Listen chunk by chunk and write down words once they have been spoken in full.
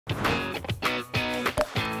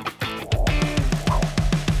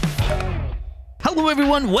Hello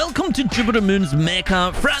everyone, welcome to Jupiter Moon's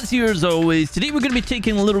Mecha. Frazzz here as always. Today we're going to be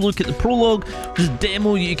taking a little look at the prologue, which is a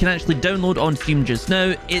demo you can actually download on Steam just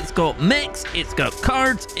now. It's got mechs, it's got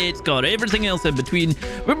cards, it's got everything else in between.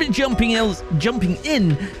 We'll be jumping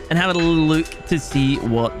in and having a little look to see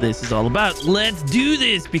what this is all about. Let's do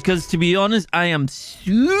this, because to be honest, I am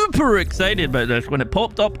super excited about this. When it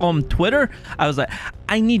popped up on Twitter, I was like,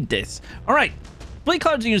 I need this. All right. Play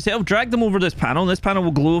cards in yourself, drag them over this panel. This panel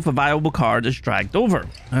will glow if a viable card is dragged over.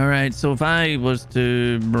 All right, so if I was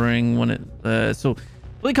to bring one, so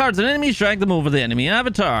play cards and enemies, drag them over the enemy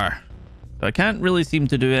avatar. So I can't really seem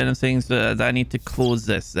to do anything, so I need to close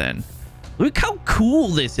this then. Look how cool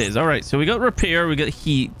this is. All right, so we got repair, we got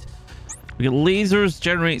heat, we got lasers,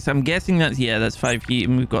 generates. I'm guessing that's, yeah, that's 5 heat,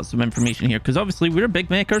 and we've got some information here because obviously we're a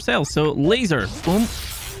big mech ourselves. So laser, boom.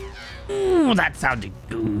 Ooh, that sounded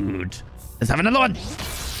good. Let's have another one.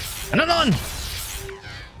 Another one.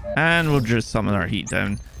 And we'll just summon our heat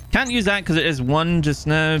down. Can't use that because it is one just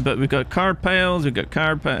now, but we've got card piles. We've got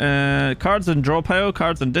cards and draw pile,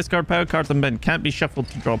 cards and discard pile, cards and bin. Can't be shuffled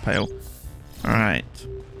to draw pile. All right.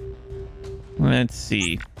 Let's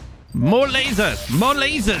see. More lasers. More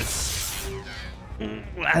lasers.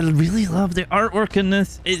 I really love the artwork in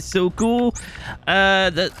this. It's so cool.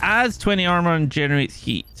 That adds 20 armor and generates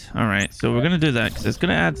heat. All right, so we're gonna do that because it's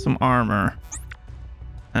gonna add some armor.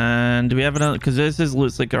 And do we have another? Because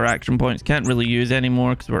looks like our action points. Can't really use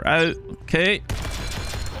anymore because we're out. Okay.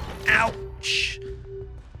 Ouch.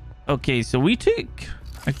 Okay, so we took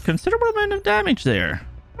a considerable amount of damage there.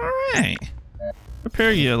 All right.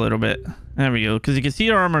 Repair you a little bit. There we go. Because you can see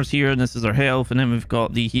our armor's here, and this is our health, and then we've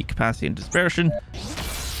got the heat capacity and dispersion.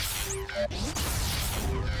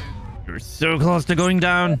 We're so close to going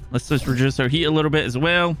down. Let's just reduce our heat a little bit as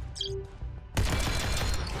well.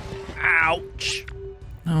 Ouch.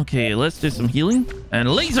 Okay, let's do some healing and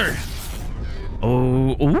laser.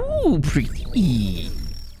 Oh, ooh, pretty.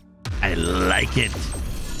 I like it.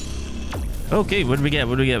 Okay, what do we get?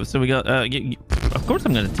 What do we get? So we got, of course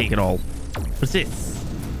I'm going to take it all. What's this?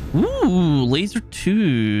 Ooh, laser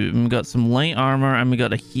 2. We got some light armor and we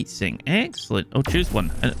got a heat sink. Excellent. Oh, choose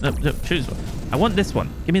one. No, choose one. I want this one.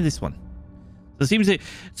 Give me this one. So it seems like,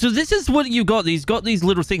 so this is what you got. These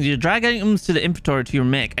little things. You drag items to the inventory to your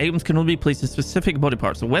mech. Items can only be placed in specific body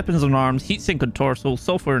parts. So weapons and arms, heat sink and torso,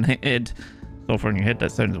 sulfur and head. Sulfur in your head.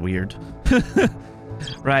 That sounds weird.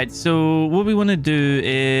 Right. So what we want to do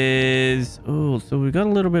is, oh, so we got a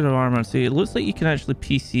little bit of armor. See, it looks like you can actually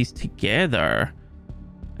piece these together.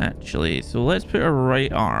 Actually, so let's put our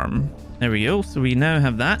right arm. There we go. So we now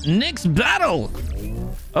have that. Next battle.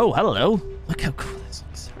 Oh, hello. Look how cool this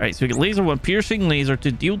looks. All right, so we get laser 1, piercing laser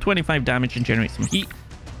to deal 25 damage and generate some heat.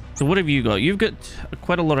 So what have you got? You've got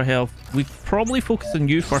quite a lot of health. We probably focus on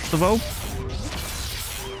you first of all.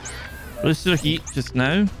 This is our heat just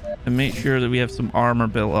now, and make sure that we have some armor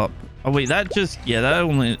built up. Oh wait, that just, yeah, that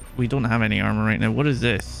only, we don't have any armor right now. What is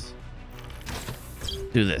this?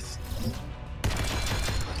 Do this.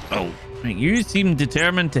 Oh, right, you seem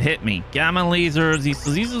determined to hit me. Gamma lasers.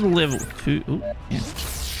 These are the level 2. Ooh, yeah.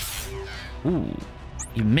 Ooh,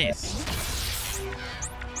 you missed.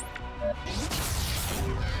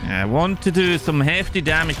 I want to do some hefty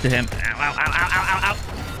damage to him. Ow, ow, ow, ow, ow, ow.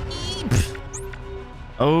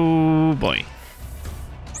 Oh boy.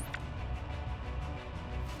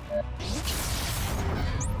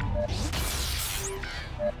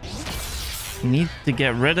 Need to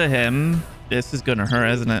get rid of him. This is gonna hurt,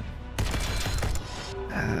 isn't it?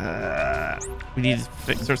 We need to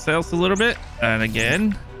fix ourselves a little bit. And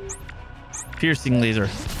again, piercing laser.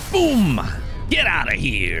 Boom! Get out of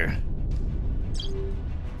here.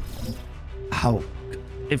 Ow.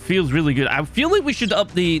 It feels really good. I feel like we should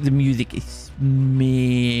up the music a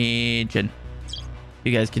smidgen.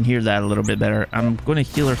 You guys can hear that a little bit better. I'm going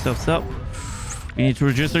to heal ourselves up. We need to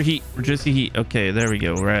reduce our heat. Reduce the heat. Okay, there we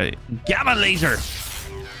go. Right. Gamma laser.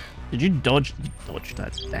 Did you dodge? You dodged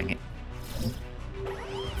that. Dang it.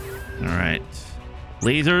 All right.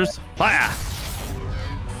 Lasers. Fire.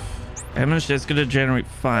 Damage that's going to generate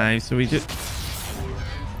 5. So we do.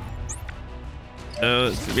 Oh,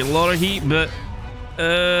 it's going to be a lot of heat, but.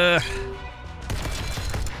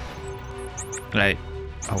 Right.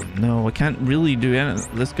 Oh, no. I can't really do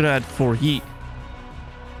anything. That's going to add 4 heat.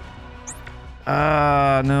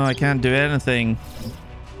 No, I can't do anything.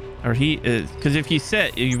 Our heat is, because if you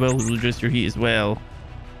set, you will reduce your heat as well.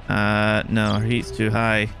 No, our heat's too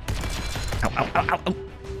high. Ow, ow, ow, ow, ow.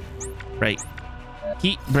 Right.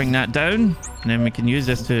 Heat, bring that down. And then we can use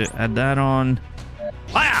this to add that on.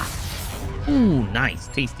 Fire! Ooh, nice.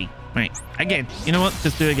 Tasty. Right. Again. You know what?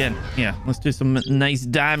 Just do it again. Yeah, let's do some nice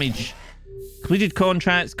damage. Completed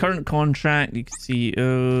contracts, current contract. You can see,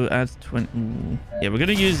 adds 20. Yeah, we're going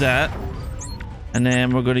to use that. And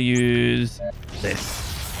then we're going to use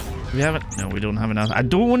this. Do we have it? No, we don't have enough. I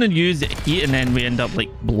don't want to use heat and then we end up like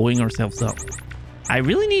blowing ourselves up. I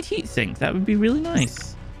really need heat sinks. That would be really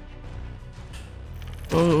nice.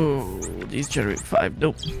 Oh, these generate 5.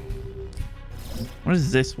 Nope. What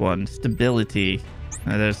is this one? Stability.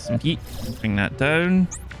 Now there's some heat. Bring that down.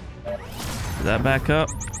 Put that back up.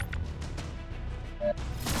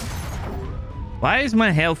 Why is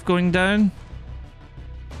my health going down?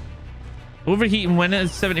 Overheating when it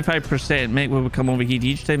is 75%. Mech will become overheated.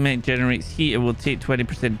 Each time mech generates heat, it will take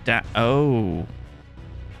 20% down. Oh.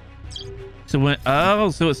 So when, oh,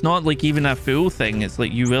 so it's not like even a full thing. It's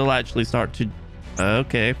like you will actually start to...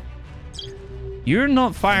 Okay. You're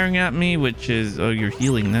not firing at me, which is... Oh, you're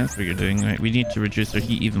healing. That's what you're doing. Right, we need to reduce our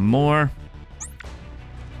heat even more.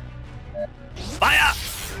 Fire!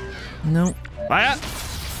 No. Fire!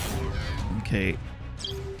 Okay.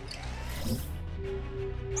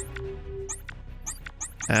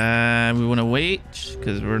 We want to wait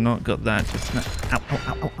because we're not got that just now. Ow, ow,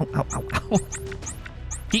 ow, ow, ow, ow, ow.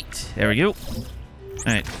 Heat. There we go. All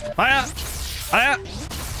right. Fire! Fire!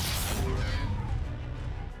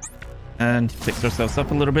 And fix ourselves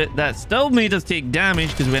up a little bit. That still made us take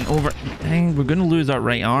damage because we went over. Dang, we're going to lose our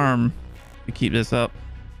right arm if we keep this up.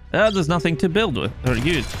 There's nothing to build with or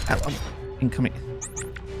use. Ow, ow. Incoming.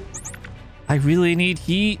 I really need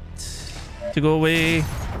heat to go away.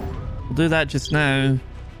 We'll do that just now.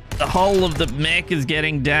 The hull of the mech is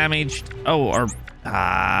getting damaged. Oh, or...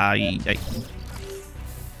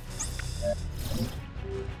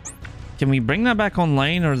 Can we bring that back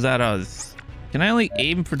online or is that us? Can I like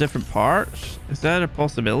aim for different parts? Is that a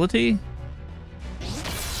possibility? I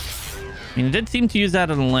mean, I did seem to use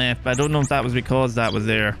that on the left, but I don't know if that was because that was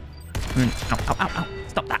there. Ow, ow, ow, ow.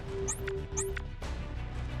 Stop that.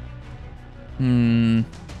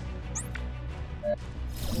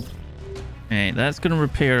 Alright, that's gonna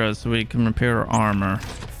repair us so we can repair our armor.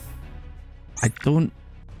 I don't...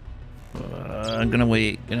 I'm gonna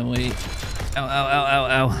wait. Ow, ow, ow, ow,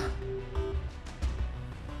 ow.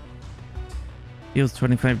 Deals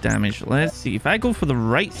 25 damage. Let's see. If I go for the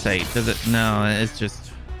right side, does it... No, it's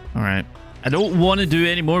just... Alright. I don't want to do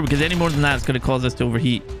any more because any more than that is going to cause us to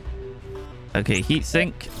overheat. Okay, heat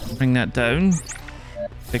sink. Bring that down.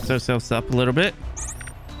 Fix ourselves up a little bit.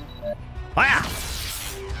 Fire!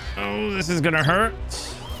 Oh, this is gonna hurt.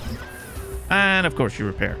 And of course you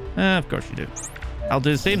repair. Of course you do. I'll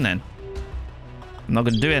do the same then. I'm not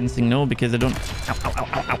gonna do anything, no, because I don't... Ow, ow, ow,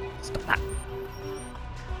 ow, ow. Stop that.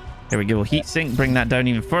 There we go. Heat sink. Bring that down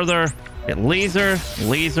even further. Get laser,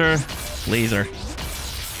 laser, laser.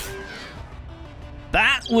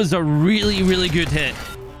 That was a really, really good hit.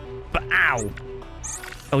 But ow.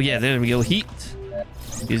 Oh yeah, there we go. Heat.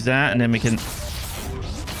 Use that and then we can...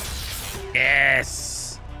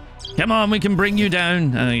 Yes! Come on, we can bring you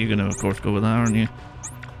down. You're gonna of course go with that, aren't you?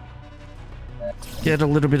 Get a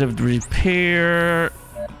little bit of repair.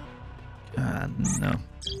 No.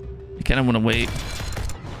 You kind of want to wait.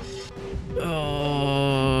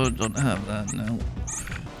 Oh, don't have that now.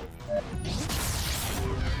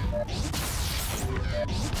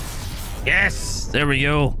 Yes! There we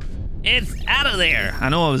go. It's out of there. I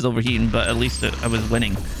know I was overheating, but at least I was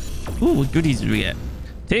winning. Ooh, what goodies did we get?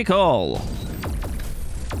 Take all.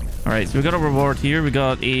 All right, so we got a reward here. We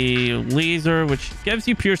got a laser, which gives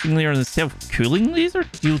you piercing laser and a self-cooling laser.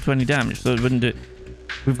 Deal 20 damage, so it wouldn't do...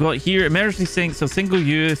 We've got here emergency sink, so single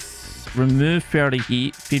use, remove 30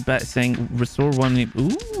 heat, feedback sink, restore 1 heat.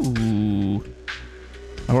 Ooh.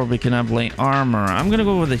 Or we can have light armor. I'm going to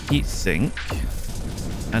go with a heat sink.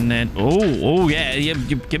 And then, oh yeah,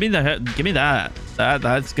 give me that.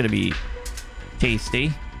 That's gonna be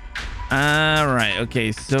tasty. All right,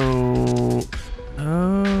 okay, so,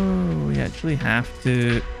 we actually have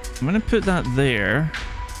to. I'm gonna put that there.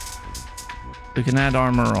 We can add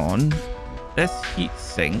armor on. This heat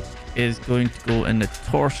sink is going to go in the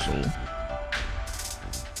torso.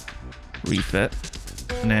 Refit,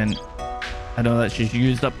 and then I know that's just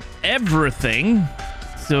used up everything.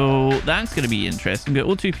 So that's going to be interesting. We got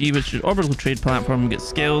O2P, which is orbital trade platform. We get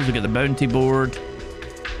skills. We get the bounty board.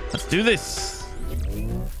 Let's do this.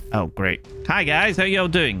 Oh, great. Hi, guys. How y'all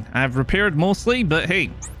doing? I've repaired mostly, but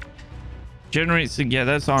hey. Generates... Yeah,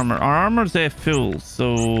 that's armor. Our armor's full.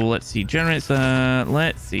 So let's see. Generates...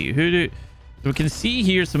 let's see. Who do... So we can see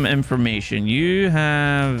here some information. You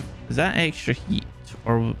have... Is that extra heat?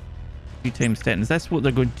 Or 3 times 10? Is that what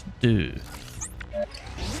they're going to do?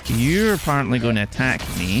 You're apparently going to attack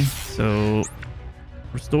me, so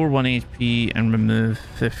restore 1 HP and remove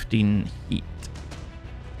 15 heat.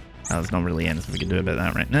 Oh, there's not really anything we can do about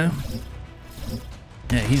that right now.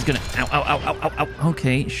 Yeah, he's gonna... Ow, ow, ow, ow, ow, ow.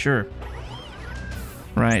 Okay, sure.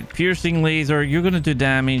 Right, piercing laser. You're gonna do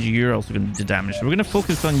damage. You're also gonna do damage. So we're gonna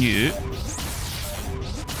focus on you.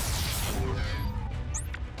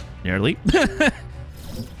 Nearly.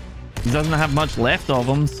 He doesn't have much left of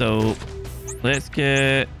them, so let's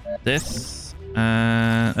get this.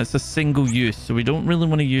 It's a single use, so we don't really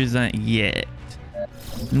want to use that yet.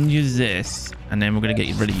 Use this, and then we're gonna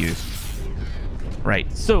get rid of you.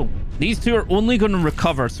 Right, so these two are only going to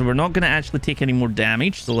recover, so we're not going to actually take any more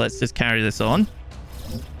damage. So let's just carry this on.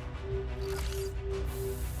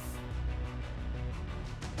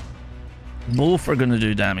 Both are going to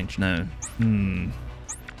do damage now.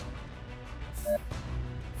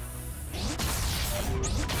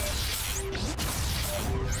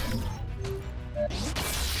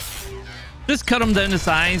 Just cut them down to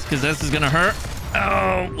size, because this is going to hurt.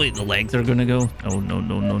 Oh, wait, the legs are going to go. Oh, no,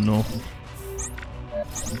 no, no, no.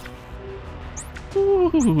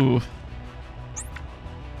 Ooh.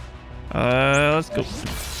 Let's go.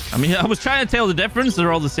 I mean, I was trying to tell the difference.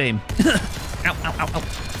 They're all the same. Ow, ow, ow, ow.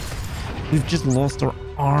 We've just lost our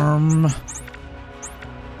arm.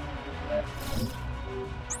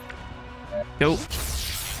 Go.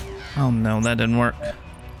 Oh, no, that didn't work.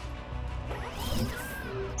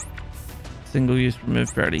 Single use,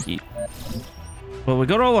 remove priority heat. Well, we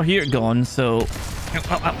got all our heat gone, so... Ow,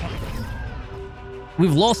 ow, ow.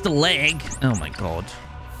 We've lost a leg. Oh my god.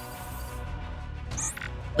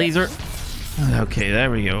 Laser. Okay, there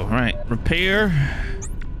we go. All right, repair.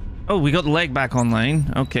 Oh, we got the leg back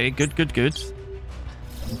online. Okay, good, good, good.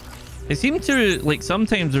 It seems to, like,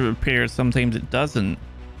 sometimes it repairs, sometimes it doesn't.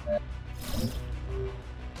 Let's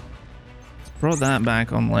brought that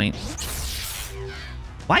back online.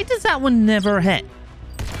 Why does that one never hit?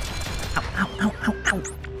 Ow, ow, ow, ow, ow.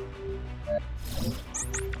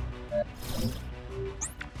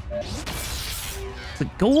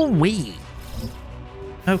 Go away.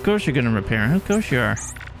 Of course you're gonna repair. Of course you are.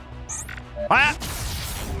 Ah!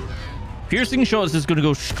 Piercing shots is gonna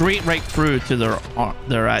go straight right through to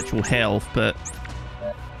their actual health, but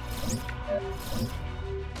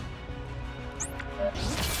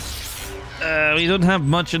we don't have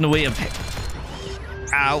much in the way of hit.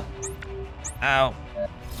 Ow. Ow.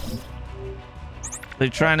 They're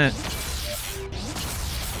trying to...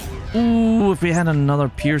 Ooh, if we had another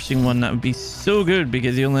piercing one, that would be so good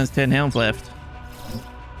because he only has 10 health left.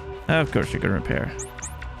 Of course, you're going to repair.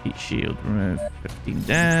 Heat shield, remove 15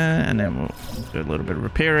 down, and then we'll do a little bit of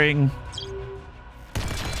repairing.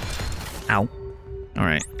 Ow. All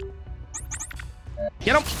right.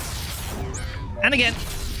 Get him. And again.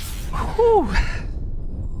 Whew.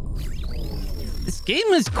 This game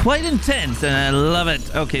is quite intense, and I love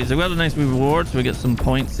it. Okay, so we got a nice reward, so we get some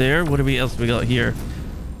points there. What else we got here?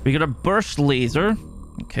 We got a burst laser.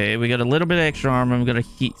 Okay, we got a little bit of extra armor. We got a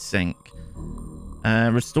heat sink.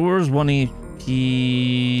 Restores 1 AP.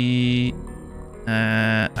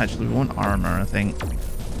 Actually, we want armor, I think.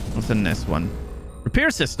 What's in this one? Repair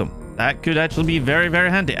system. That could actually be very, very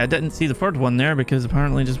handy. I didn't see the third one there because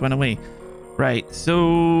apparently it just went away. Right,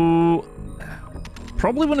 so...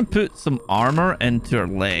 Probably want to put some armor into our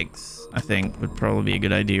legs, I think, would probably be a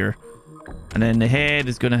good idea. And then the head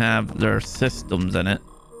is going to have their systems in it.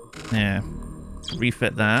 Yeah.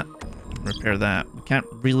 Refit that. Repair that. We can't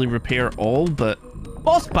really repair all, but...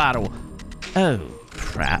 Boss battle! Oh,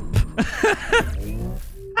 crap.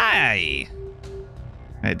 Hi!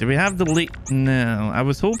 Right, do we have the leak? No. I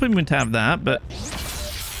was hoping we'd have that, but...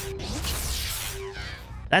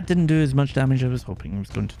 That didn't do as much damage as I was hoping it was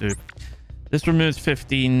going to do. This removes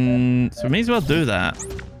 15, so we may as well do that.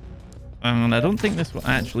 And I don't think this will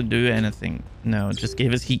actually do anything. No, it just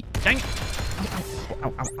gave us heat. Dang it! Ow, ow,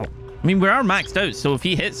 ow, ow, ow. I mean, we are maxed out, so if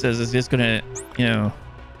he hits us, it's just gonna, you know...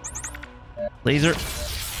 Laser.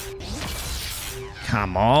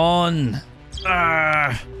 Come on!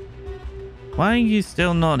 Why are you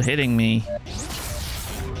still not hitting me?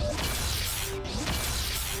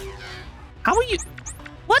 How are you...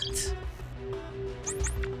 What?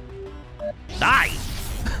 Die!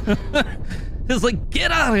 It's like,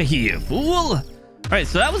 get out of here, fool! Alright,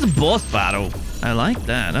 so that was a boss battle. I like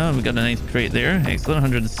that. Oh, we got a nice crate there. Excellent.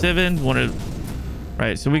 107.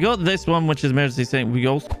 Right, so we got this one, which is emergency saying we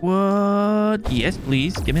also... What? Yes,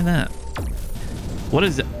 please. Give me that. What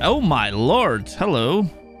is it? Oh, my lord. Hello.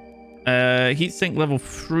 Heat sink level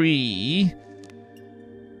 3.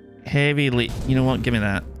 Heavy... You know what? Give me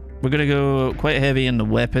that. We're going to go quite heavy in the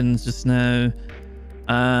weapons just now.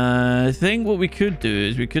 I think what we could do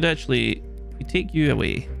is we could actually... We take you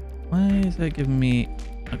away. Why is that giving me...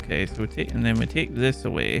 Okay, so we take... And then we take this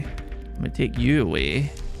away. And we take you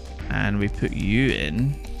away. And we put you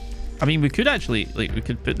in. I mean, we could actually, like, we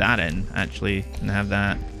could put that in, actually, and have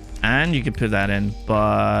that. And you could put that in,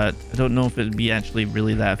 but I don't know if it'd be actually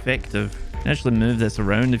really that effective. You can actually move this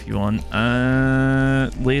around if you want.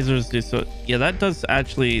 Lasers do so. Yeah, that does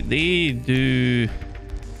actually, they do.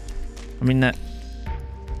 I mean, that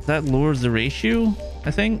lowers the ratio,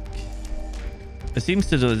 I think. It seems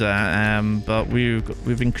to do that, but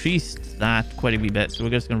we've increased that quite a wee bit, so we're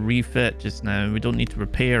just going to refit just now. We don't need to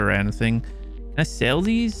repair or anything. Can I sell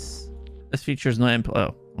these? This feature is not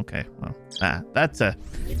oh, okay. Well,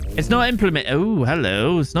 it's not implemented. Oh,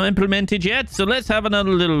 hello. It's not implemented yet, so let's have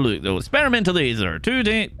another little look, though. Experimental laser.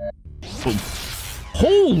 2D. Boom.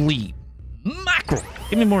 Holy mackerel.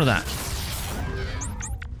 Give me more of that.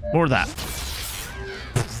 More of that.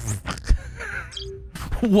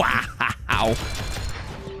 Wow.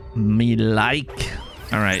 Me like.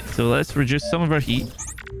 All right, so let's reduce some of our heat.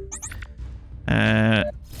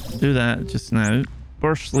 Do that just now.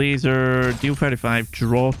 Burst laser, deal 35,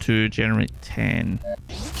 draw 2, generate 10.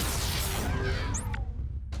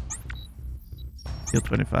 Deal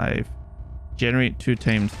 25. Generate 2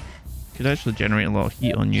 times. Could actually generate a lot of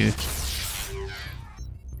heat on you.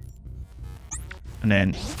 And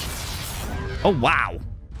then... Oh, wow.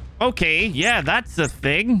 Okay, yeah, that's a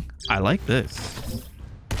thing. I like this.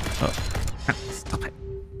 Oh, stop it.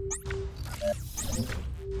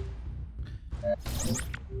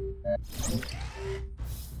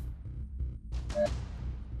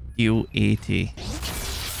 Deal 80.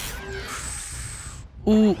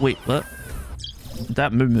 Oh, wait, what? Did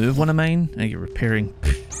that move one of mine? Oh, you're repairing.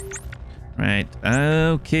 Right,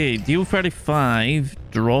 okay. Deal 35,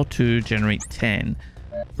 draw 2, generate 10.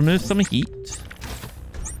 Remove some heat.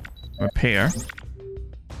 Repair.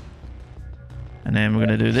 And then we're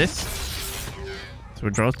going to do this. So we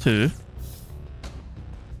draw 2.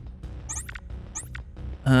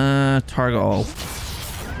 Target all.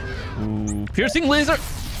 Ooh, piercing laser.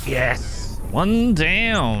 Yes. 1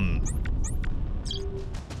 down.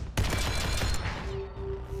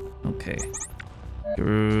 Okay.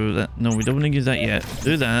 Do that. No, we don't want to use that yet.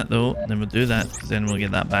 Do that though. Then we'll do that. Then we'll get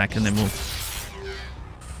that back, and then we'll.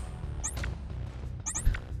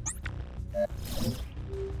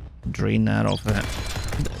 Drain that off of it.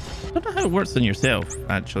 I don't know how it works on yourself,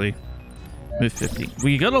 actually. Move 50.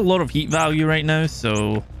 We got a lot of heat value right now,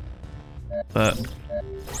 so... But...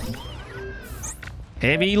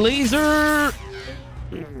 Heavy laser!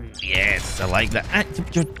 Yes, I like that.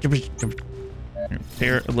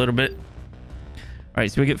 Repair it a little bit.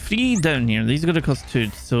 Alright, so we get 3 down here. These are going to cost 2.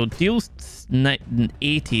 So deal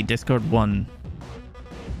 80, discard 1.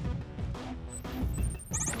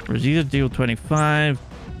 Rosita deal 25.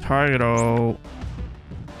 Target all.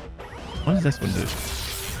 What does this one do?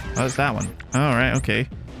 Oh, it's that one. Alright, okay.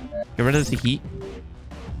 Get rid of the heat.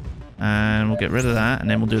 And we'll get rid of that, and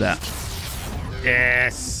then we'll do that.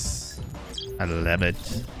 Yes! I love it.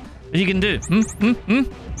 What you can do?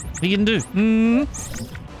 What you can do?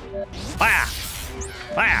 Fire!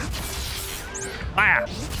 Fire! Fire!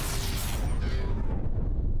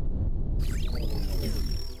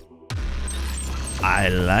 I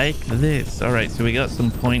like this. All right, so we got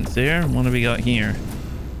some points there. What have we got here?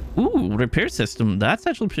 Ooh, repair system. That's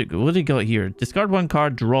actually pretty good. What do we got here? Discard 1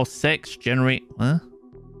 card, draw 6, generate... Huh?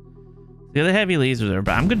 The other heavy laser there,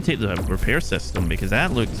 but I'm going to take the repair system because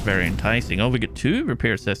that looks very enticing. Oh, we got 2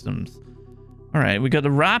 repair systems. All right, we got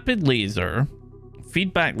the rapid laser,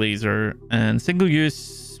 feedback laser, and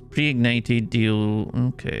single-use pre-ignited deal.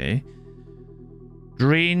 Okay.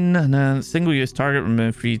 Drain, and then single-use target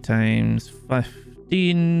remove 3 times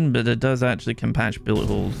 15, but it does actually can patch bullet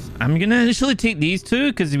holes. I'm going to initially take these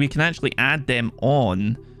 2 because we can actually add them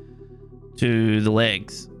on to the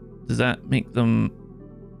legs. Does that make them...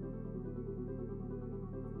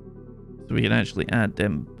 So we can actually add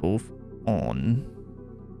them both on.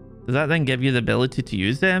 Does that then give you the ability to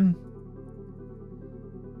use them?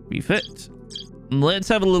 Refit. Let's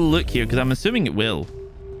have a little look here because I'm assuming it will.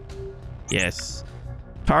 Yes.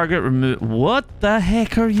 Target remove. What the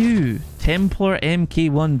heck are you? Templar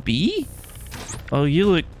MK1B? Oh, you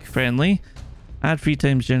look friendly. Add 3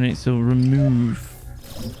 times generate, so remove.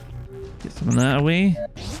 Get some of that away.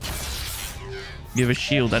 You have a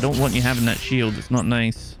shield. I don't want you having that shield. It's not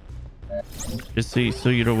nice. Just so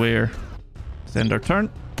you're aware. Send our turn.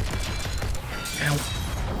 Ow.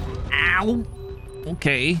 Ow.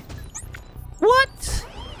 Okay. What?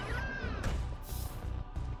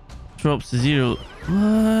 Drops to 0.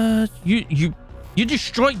 What? You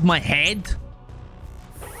destroyed my head?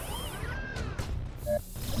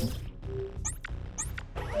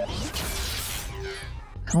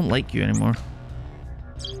 I don't like you anymore.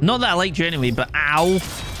 Not that I liked you anyway, but ow.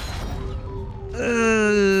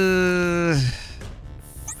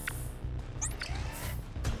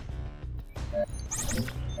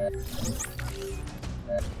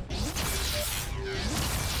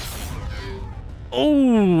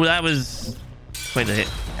 Oh, that was quite a hit.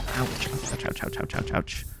 Ouch, ouch, ouch, ouch, ouch, ouch,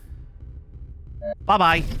 ouch.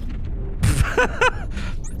 Bye-bye.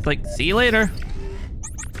 It's like, see you later.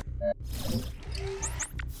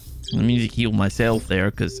 Let me heal myself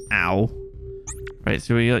there, because ow. Right,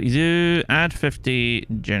 so we got you do add 50,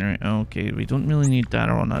 generate. Okay, we don't really need that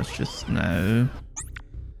on us just now.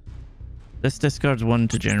 This discards 1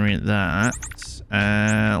 to generate that.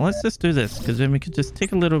 Let's just do this, because then we could just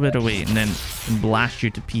take a little bit away and then blast you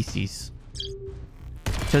to pieces.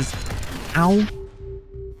 Because, ow.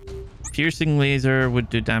 Piercing laser would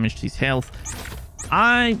do damage to his health.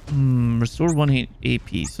 Restore 1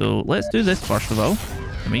 AP. So let's do this first of all.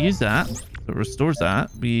 Let me use that. So it restores that.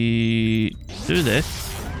 We do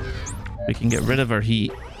this. We can get rid of our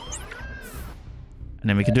heat. And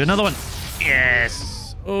then we can do another one.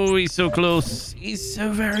 Yes! Oh, he's so close. He's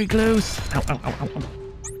so very close. Ow, ow, ow, ow, ow.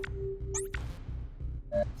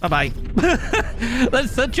 Bye-bye.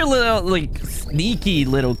 That's such a little, like, sneaky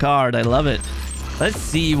little card. I love it. Let's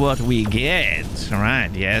see what we get. All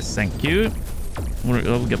right. Yes, thank you.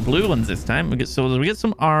 We'll get blue ones this time. We get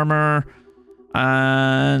some armor.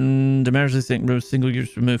 And emergency single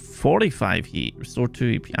use remove 45 heat. Restore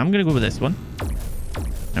 2 EP. I'm going to go with this one.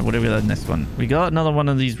 And what do we got in this one? We got another one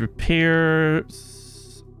of these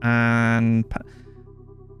repairs. And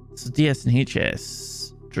so DS and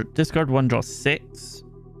HS. Discard 1, draw 6.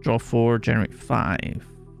 Draw 4, generate 5.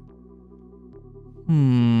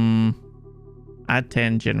 Add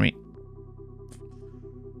 10, generate.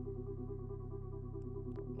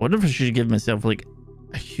 I wonder if I should give myself like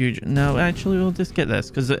a huge... No, actually, we'll just get this.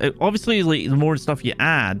 Because obviously, like, the more stuff you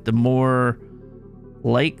add, the more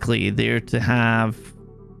likely they're to have...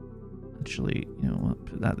 Actually, you know what?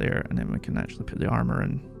 Put that there, and then we can actually put the armor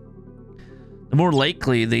in. The more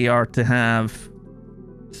likely they are to have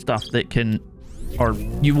stuff that can... Or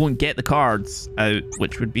you won't get the cards out,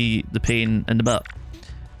 which would be the pain in the butt.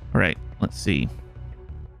 Alright, let's see.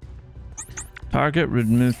 Target,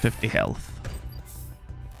 remove 50 health.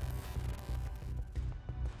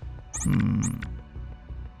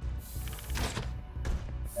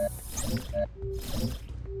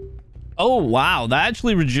 Oh, wow. That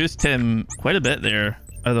actually reduced him quite a bit there.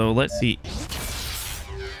 Although, let's see.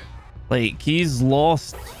 Like, he's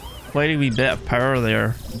lost quite a wee bit of power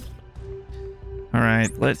there.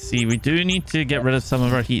 Alright, let's see. We do need to get rid of some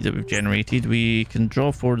of our heat that we've generated. We can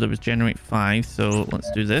draw 4 that was generate 5. So,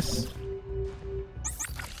 let's do this.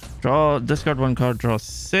 Discard 1 card, draw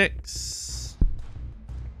 6.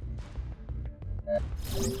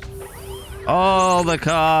 All the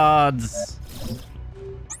cards.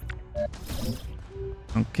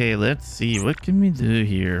 Okay, let's see. What can we do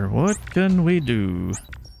here? What can we do?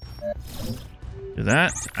 Do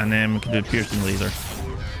that, and then we can do a piercing laser.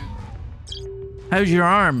 How's your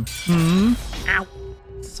arm? Ow.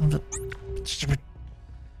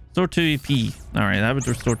 Restore 2 EP. Alright, that would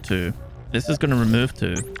restore 2. This is going to remove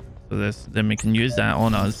 2. So this, then we can use that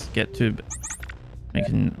on us. Get 2. We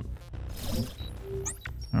can...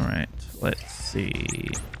 Alright, let's see.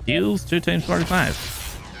 Deals 2 times 45.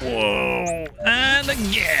 Whoa! And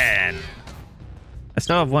again! I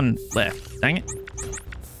still have 1 left. Dang it.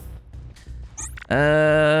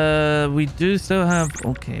 We do still have...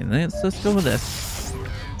 Okay, let's go with this.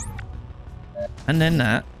 And then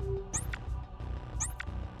that.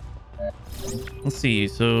 Let's see.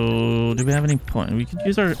 So, do we have any point? We could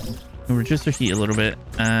use our... Reduce our heat a little bit.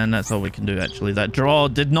 And that's all we can do, actually. That draw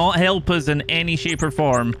did not help us in any shape or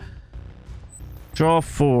form. Draw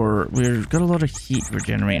 4. We've got a lot of heat we're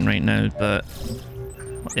generating right now, but...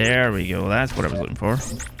 There we go. That's what I was looking for.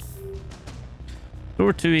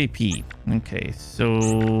 Restore 2 AP. Okay, so...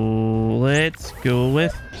 Let's go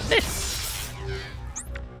with this.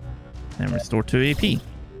 And restore 2 AP.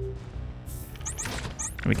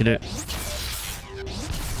 We can do it.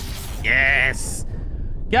 Yes!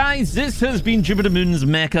 Guys, this has been Jupiter Moon's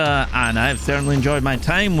Mecha, and I've certainly enjoyed my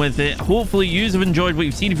time with it. Hopefully, you have enjoyed what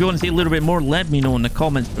you've seen. If you want to see a little bit more, let me know in the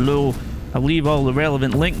comments below. I'll leave all the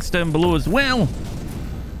relevant links down below as well.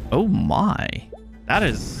 Oh my. That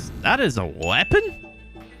is a weapon?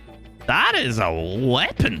 That is a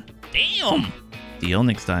weapon. Damn. See you all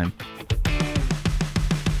next time.